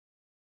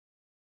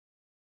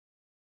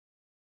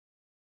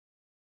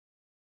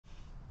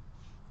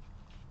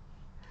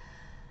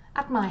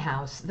At my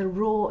house, the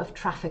roar of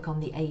traffic on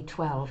the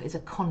A12 is a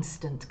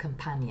constant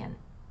companion.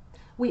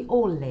 We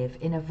all live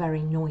in a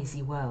very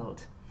noisy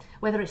world,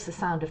 whether it's the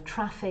sound of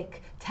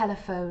traffic,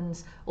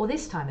 telephones, or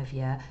this time of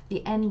year,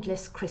 the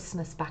endless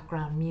Christmas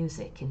background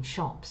music in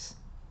shops.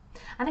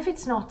 And if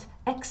it's not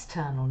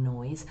external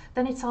noise,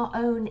 then it's our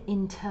own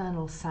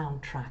internal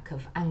soundtrack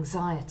of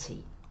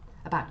anxiety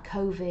about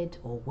COVID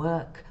or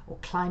work or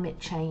climate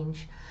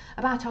change,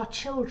 about our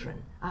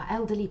children, our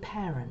elderly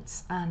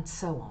parents, and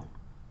so on.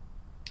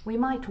 We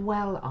might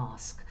well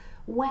ask,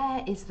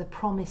 where is the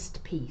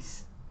promised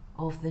peace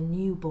of the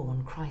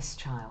newborn Christ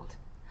child,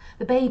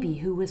 the baby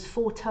who was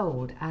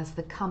foretold as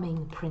the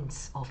coming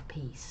Prince of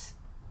Peace?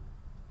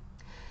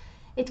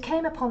 It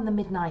Came Upon the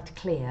Midnight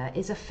Clear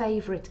is a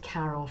favourite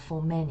carol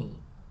for many,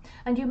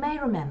 and you may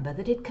remember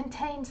that it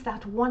contains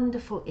that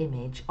wonderful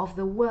image of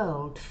the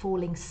world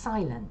falling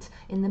silent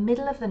in the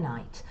middle of the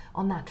night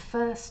on that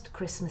first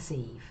Christmas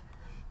Eve,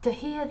 to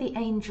hear the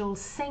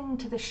angels sing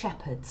to the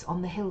shepherds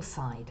on the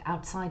hillside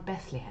outside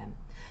Bethlehem,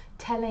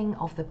 telling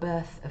of the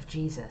birth of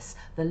Jesus,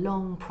 the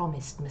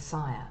long-promised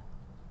Messiah.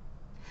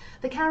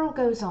 The carol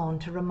goes on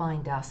to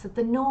remind us that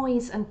the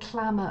noise and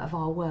clamour of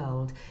our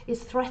world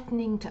is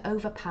threatening to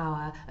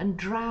overpower and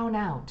drown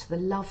out the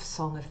love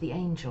song of the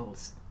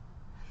angels.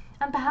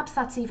 And perhaps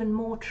that's even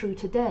more true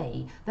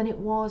today than it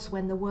was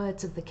when the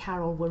words of the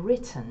carol were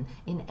written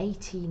in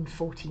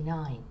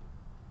 1849.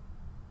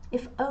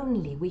 If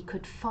only we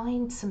could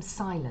find some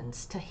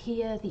silence to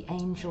hear the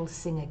angels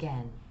sing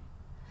again.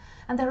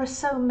 And there are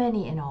so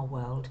many in our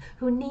world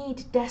who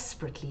need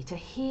desperately to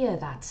hear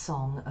that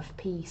song of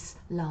peace,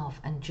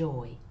 love and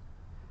joy.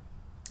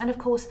 And of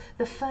course,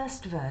 the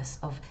first verse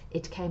of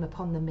It Came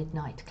Upon the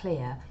Midnight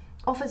Clear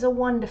offers a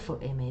wonderful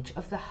image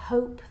of the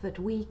hope that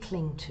we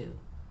cling to,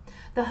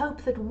 the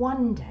hope that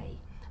one day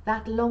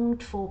that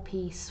longed for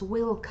peace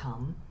will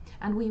come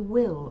and we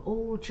will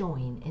all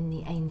join in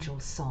the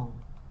angels'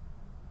 song.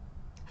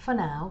 For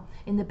now,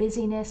 in the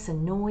busyness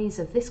and noise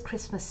of this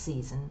Christmas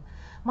season,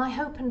 my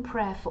hope and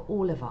prayer for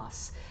all of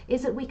us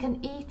is that we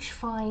can each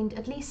find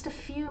at least a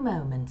few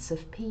moments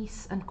of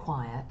peace and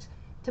quiet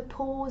to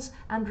pause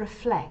and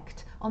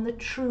reflect on the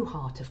true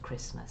heart of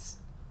Christmas.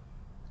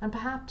 And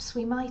perhaps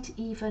we might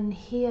even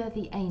hear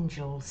the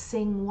angels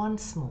sing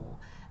once more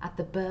at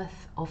the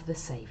birth of the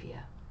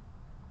Saviour.